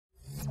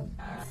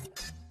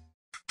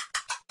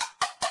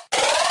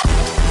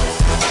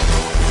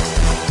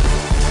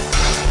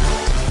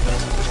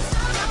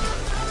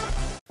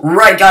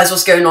Right guys,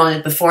 what's going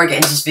on? Before I get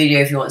into this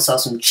video, if you want to sell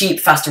some cheap,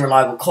 fast and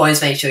reliable coins,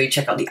 make sure you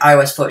check out the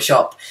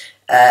iosfutshop.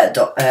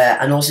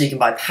 And also you can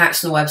buy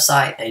packs on the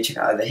website, and you check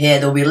out over here.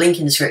 There will be a link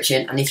in the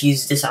description, and if you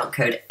use the discount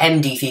code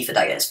MDFIFA,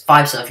 that gets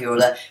 5% off your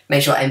order.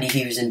 Make sure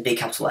MDFIFA is in big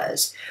capital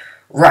letters.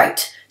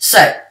 Right,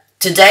 so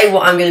today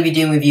what I'm going to be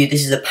doing with you,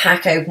 this is a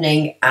pack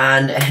opening,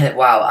 and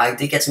wow, I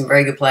did get some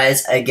very good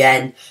players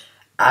again.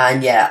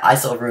 And yeah, I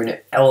sort of ruin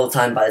it all the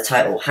time by the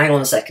title. Hang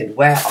on a second,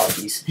 where are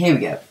these? Here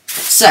we go.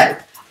 So,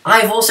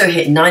 I've also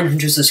hit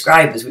 900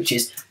 subscribers, which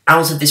is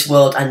out of this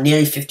world, and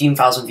nearly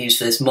 15,000 views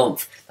for this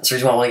month. That's the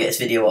reason why I want to get this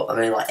video up. I'm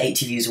only like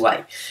 80 views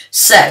away.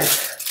 So,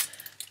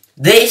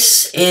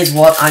 this is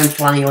what I'm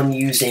planning on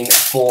using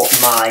for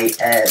my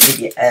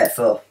video,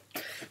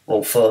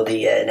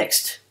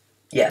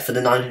 for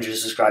the 900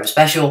 subscriber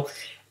special.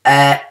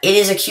 It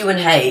is a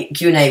Q&A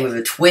with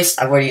a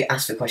twist. I've already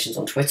asked for questions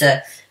on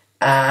Twitter.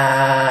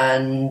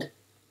 And,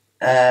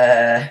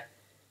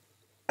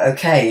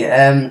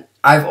 okay,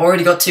 I've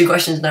already got 2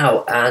 questions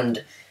now,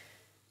 and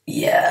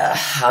yeah,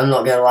 I'm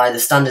not gonna lie, the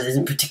standard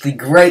isn't particularly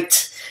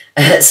great,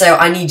 so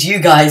I need you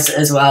guys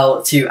as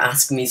well to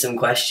ask me some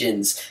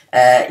questions.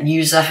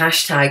 Use the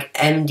hashtag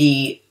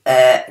MD,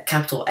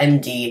 capital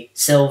MD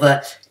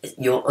Silver.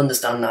 You'll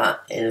understand that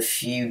in a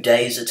few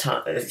days or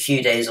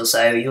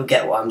so. You'll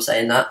get what I'm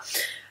saying that.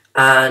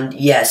 And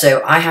yeah,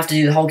 so I have to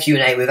do the whole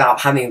Q&A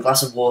without having a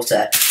glass of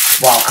water.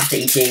 Well, after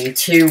eating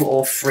 2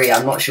 or 3,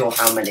 I'm not sure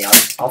how many.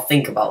 I'll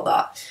think about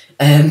that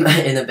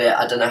in a bit.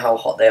 I don't know how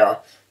hot they are,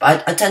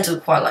 but I tend to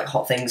quite like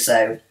hot things,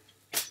 so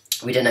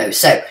we don't know.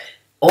 So,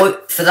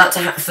 for that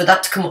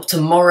to come up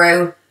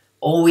tomorrow,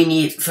 all we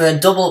need for a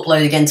double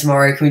upload again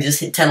tomorrow. Can we just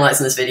hit 10 likes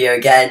on this video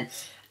again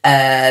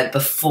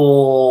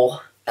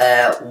before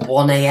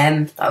 1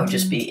 AM? That would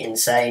just be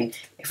insane.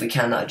 If we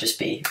can, that would just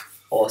be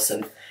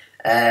awesome.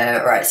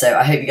 Right, so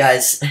I hope you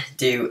guys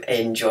do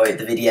enjoy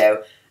the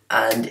video.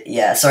 And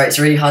yeah, sorry, it's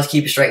really hard to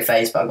keep a straight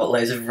face, but I've got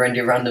loads of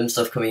random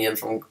stuff coming in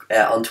from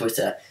on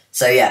Twitter.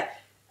 So yeah,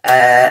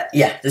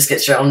 let's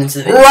get straight on into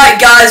the video. Right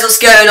guys, what's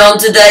going on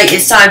today?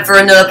 It's time for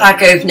another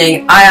pack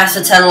opening. I asked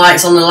for 10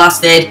 likes on the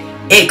last vid.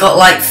 It got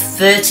like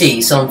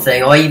 30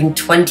 something, or even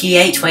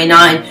 28,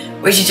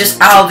 29, which is just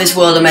out of this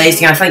world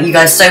amazing. I thank you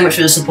guys so much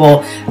for the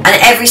support. And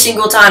every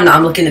single time that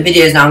I'm looking at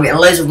videos now, I'm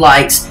getting loads of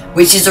likes,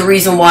 which is the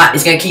reason why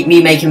it's going to keep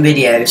me making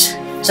videos.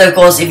 So of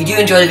course, if you do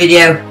enjoy the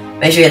video,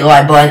 make sure you hit the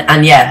like button,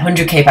 and yeah,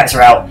 100k packs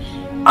are out.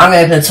 I'm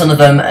going to open a ton of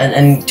them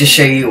and just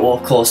show you all,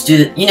 of course.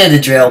 You know the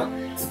drill.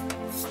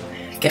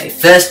 Okay,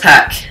 first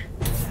pack.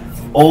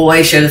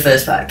 Always show the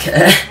first pack.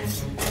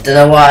 Don't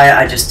know why,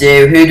 I just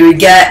do. Who do we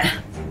get?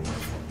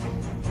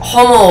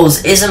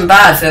 Hummels isn't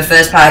bad for the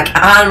first pack,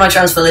 and my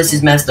transfer list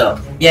is messed up.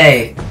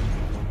 Yay.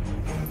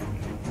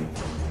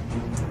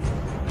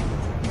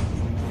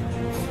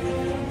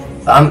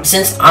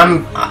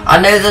 I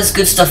know there's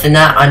good stuff in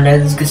that.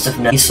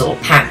 These sort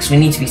of packs, we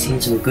need to be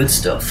seeing some good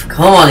stuff.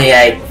 Come on,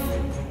 EA.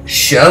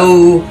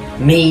 Show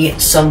me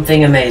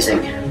something amazing.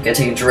 I'm gonna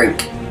take a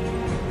drink.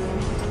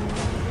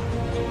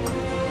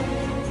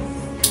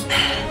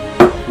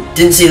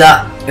 Didn't see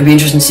that. It'll be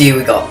interesting to see who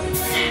we got.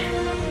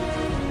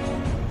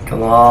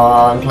 Come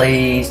on,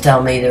 please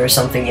tell me there is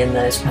something in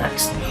those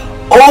packs.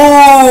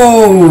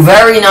 Oh,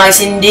 very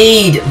nice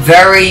indeed.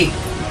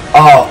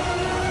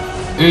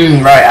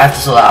 Right, I have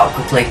to sort that out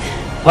quickly.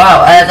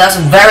 Wow, that's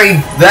a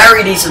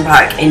very decent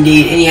pack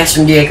indeed. Iniesta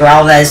and Diego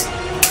Alves.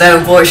 Though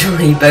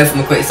unfortunately, both of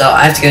them are quick start.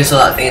 I have to go and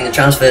sort that thing in the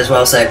transfer as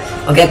well, so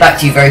I'll get back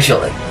to you very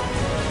shortly.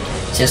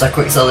 As soon as I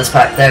quick sell this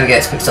pack. There we go,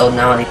 it's quick sold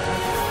now.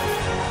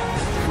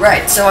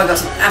 Right, so I got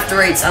some after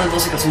 8s, and I've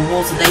also got some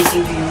water. They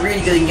seem to be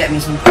really good in getting me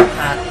some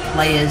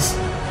players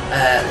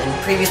in the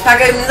previous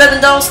pack opening.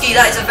 Lewandowski,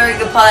 that is a very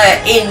good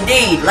player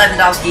indeed.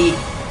 Lewandowski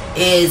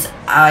is,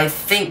 I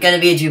think, going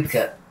to be a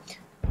duplicate.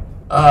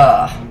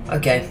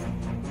 Okay.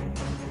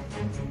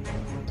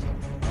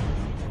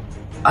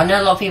 I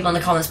know a lot of people in the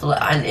comments below,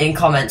 and in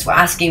comments were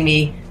asking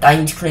me that I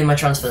need to clear my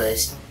transfer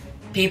list.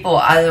 People,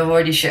 I've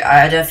already showed.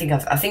 I think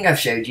I've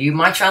showed you.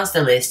 My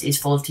transfer list is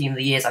full of team of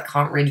the years. I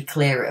can't really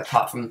clear it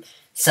apart from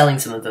selling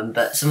some of them,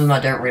 but some of them I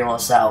don't really want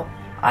to sell.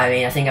 I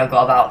mean, I think I've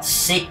got about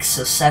 6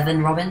 or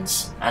 7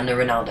 Robins and a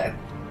Ronaldo.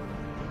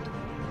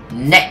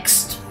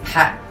 Next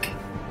pack.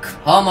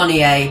 Come on,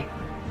 EA.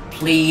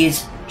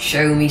 Please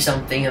show me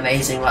something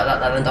amazing like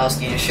that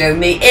Lewandowski just showed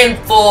me in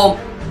form.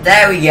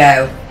 There we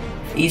go.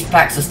 These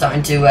packs are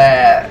starting to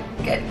they're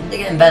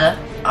getting better,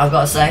 I've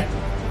got to say.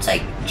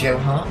 Take Joe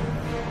Hart,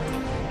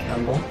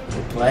 Campbell,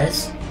 good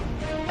players.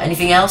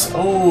 Anything else?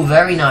 Oh,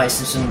 very nice.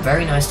 There's some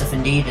very nice stuff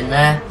indeed in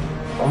there.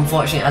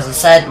 Unfortunately, as I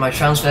said, my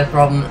transfer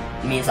problem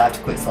means I have to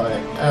quick sell it.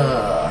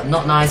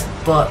 Not nice,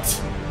 but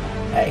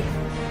hey.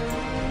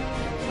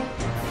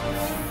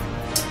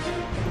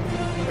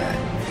 Right,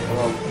 come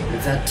on.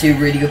 We've had 2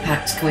 really good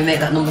packs. Can we make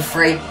that number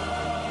 3?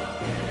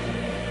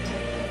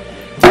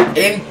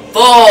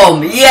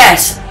 Inform!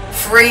 Yes!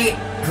 3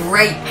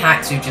 great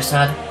packs we've just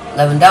had.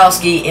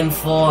 Lewandowski,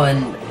 Inform,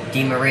 and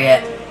Di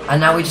Maria.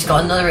 And now we just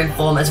got another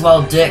Inform as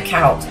well, Dirk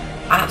Kuyt.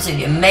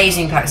 Absolutely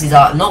amazing packs these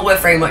are. Not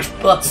worth very much,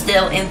 but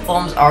still,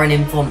 informs are an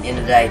inform at the end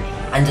of the day.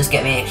 And just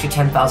get me an extra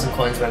 10,000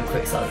 coins when I'm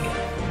quick selling it.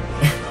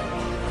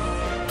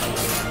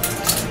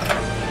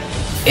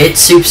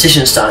 It's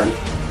superstitions time.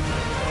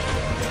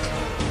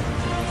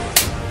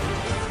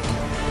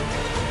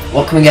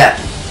 What can we get?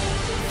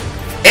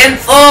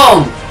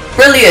 Inform!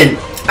 Brilliant!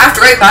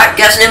 After 8 pack,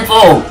 gets an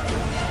inform.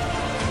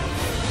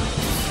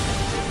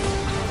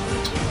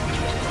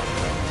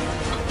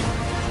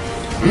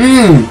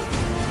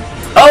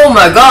 Oh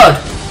my god!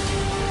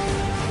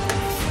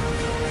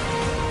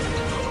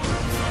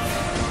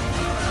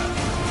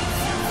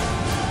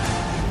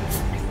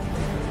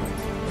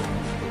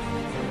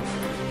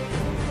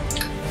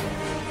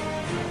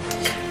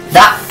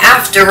 That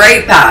after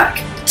 8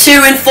 pack,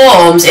 2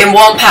 informs in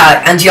 1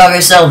 pack, and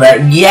Thiago Silva.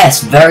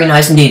 Yes, very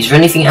nice indeed. Is there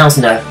anything else?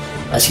 No.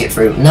 Let's get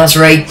through.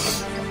 Nasri.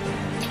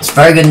 It's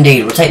very good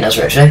indeed. We'll take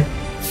Nasri actually.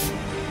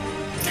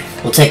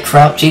 We'll take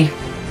Crouchy.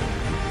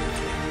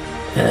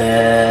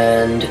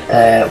 And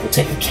we'll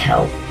take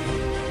Mikel.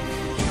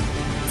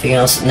 Anything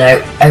else?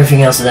 No.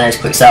 Everything else is there is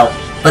quick sell.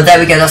 But there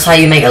we go. That's how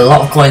you make a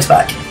lot of coins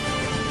back.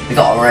 We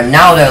got a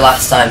Ronaldo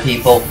last time,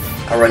 people.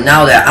 A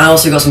Ronaldo. And I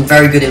also got some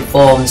very good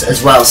informs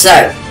as well.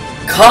 So,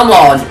 come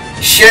on.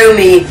 Show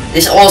me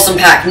this awesome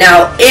pack.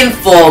 Now,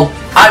 inform.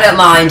 I don't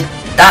mind.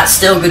 That's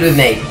still good with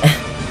me.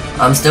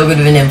 I'm still good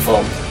with an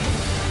inform.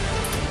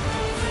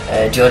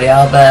 Jordi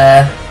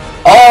Alba.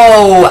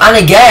 Oh, and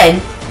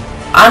again.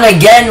 And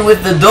again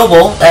with the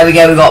double. There we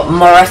go. We got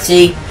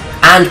Moretti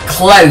and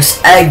Close.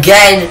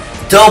 Again,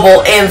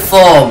 double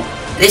inform.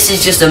 This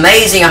is just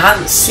amazing. I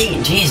haven't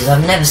seen. Jesus,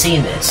 I've never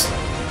seen this.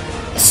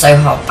 It's so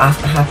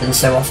happens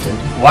so often.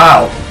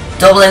 Wow.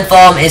 Double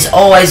inform is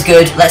always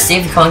good. Let's see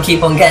if we can't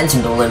keep on getting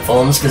some double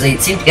informs, because they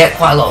seem to get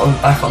quite a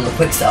lot back on the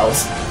quick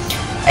sells.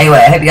 Anyway,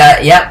 I hope you got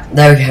it. Yep,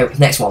 there we go.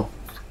 Next one.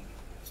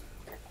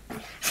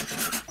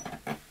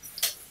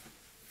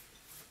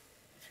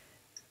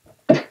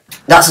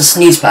 That's a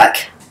sneeze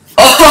pack.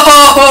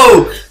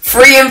 Oh!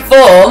 3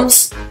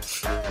 informs.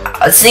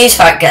 A sneeze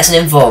pack gets an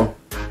inform.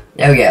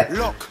 There we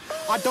go.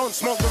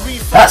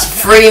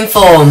 That's 3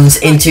 informs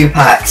in 2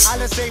 packs.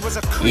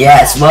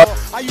 Yes, well.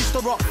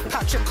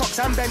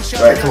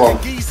 Right, come on.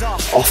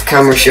 Off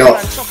camera shot.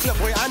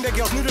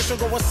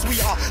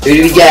 Who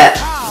do we get?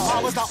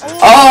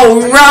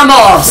 Oh,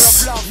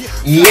 Ramos!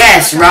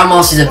 Yes,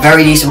 Ramos is a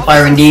very decent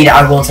player indeed.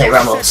 I will take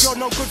Ramos.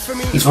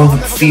 He's one of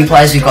the few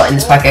players we've got in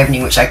this pack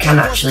opening which I can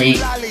actually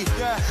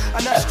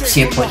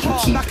see a point in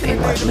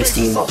keeping, like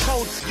listing him up.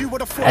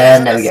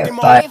 And there we go.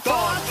 Bye.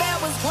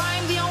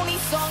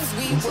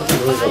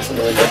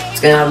 Let's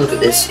go and have a look at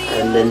this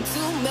and then.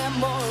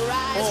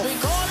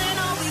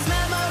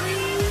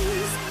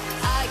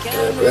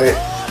 Right.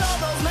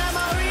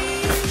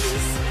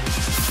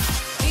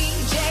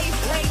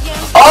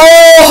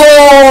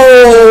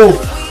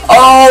 Oh!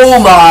 Oh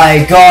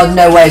my god,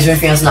 no way, is there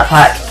anything else in that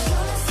pack?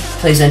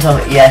 Please don't tell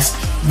me. Yes.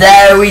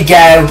 There we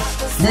go.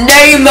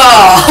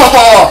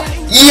 Neymar!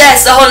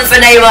 Yes, the hunt for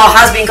Neymar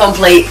has been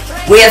complete.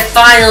 We have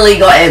finally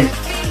got him.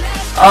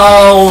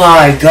 Oh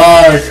my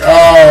god.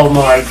 Oh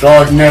my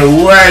god, no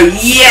way.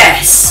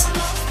 Yes!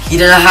 You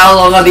don't know how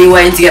long I've been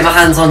waiting to get my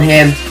hands on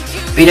him.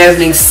 Been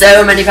opening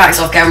so many packs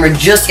off camera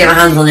just to get my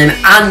hands on him,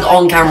 and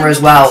on camera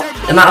as well.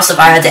 The amount of stuff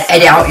I had to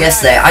edit out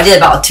yesterday. I did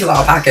about a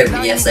 2-hour pack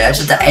opening yesterday. I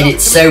just had to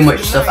edit so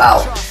much stuff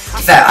out.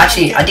 In fact,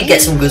 actually, I did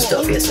get some good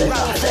stuff yesterday, but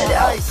I had to edit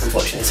out,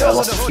 unfortunately, so I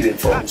lost a few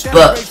informs.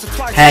 But,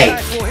 hey,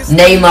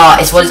 Neymar,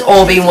 it's what it's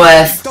all been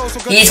worth.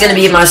 He's going to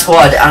be in my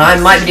squad, and I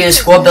might be doing a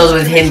squad builder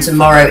with him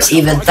tomorrow. It's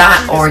either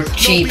that or a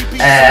cheap,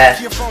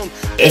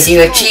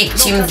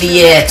 Team of the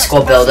Year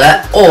squad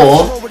builder,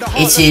 or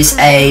it is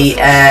a,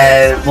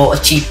 well, a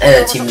cheap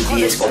Team of the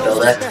Year squad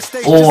builder,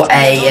 or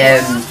a,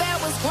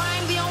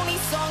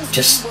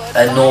 just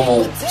a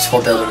normal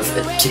squad builder of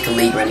a particular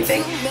league or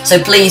anything. So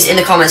please, in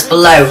the comments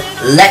below,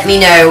 let me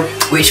know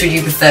which would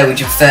you prefer. Would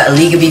you prefer a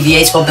Liga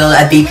BVA squad builder,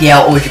 a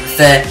BPL, or would you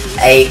prefer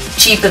a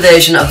cheaper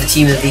version of the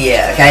Team of the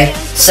Year, okay?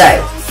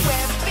 So,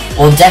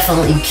 we'll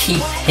definitely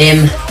keep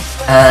him,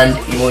 and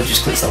we'll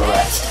just quick sell the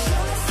rest.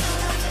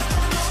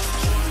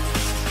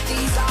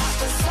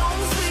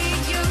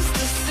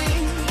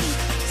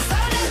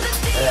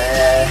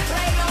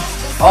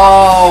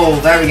 Oh,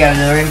 there we go,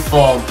 another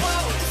inform.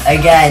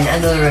 Again,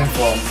 another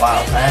inform.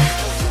 Wow.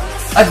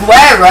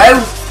 Aguero!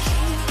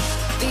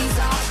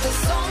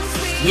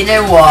 You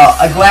know what?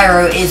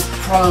 Aguero is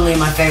probably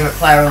my favourite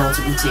player on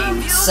multiple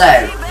teams. So,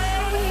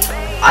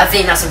 I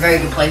think that's a very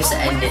good place to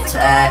end it.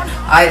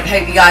 I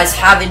hope you guys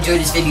have enjoyed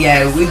this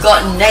video. We've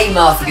got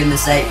Neymar, for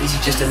goodness sake. This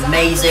is just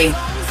amazing.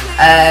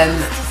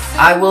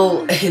 I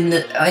will,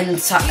 you've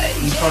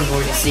probably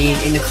already seen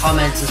in the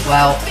comments as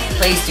well,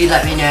 please do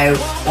let me know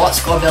what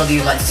squad builder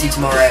you'd like to see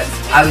tomorrow.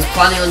 I was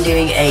planning on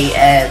doing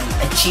a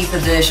cheaper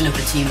version of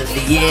the Team of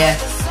the Year,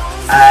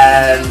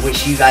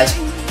 which you guys,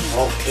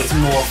 well, it's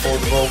more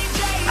affordable,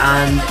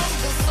 and,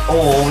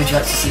 or would you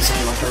like to see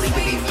something like a Liga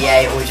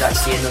BVA, or would you like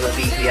to see another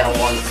BPL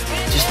one?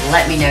 Just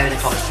let me know in the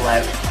comments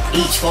below.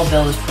 Each squad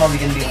build is probably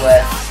going to be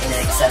worth in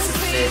excess of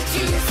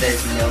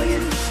 30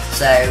 million.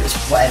 So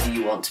it's whatever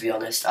you want, to be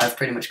honest. I've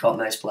pretty much got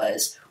most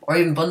players, or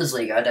even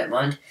Bundesliga. I don't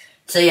mind.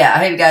 So yeah, I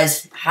hope you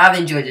guys have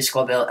enjoyed this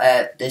squad build,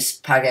 this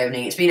pack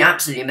opening. It's been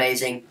absolutely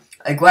amazing.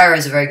 Aguero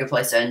is a very good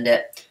place to end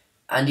it.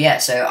 And yeah,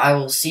 so I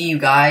will see you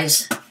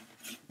guys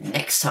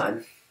next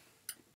time.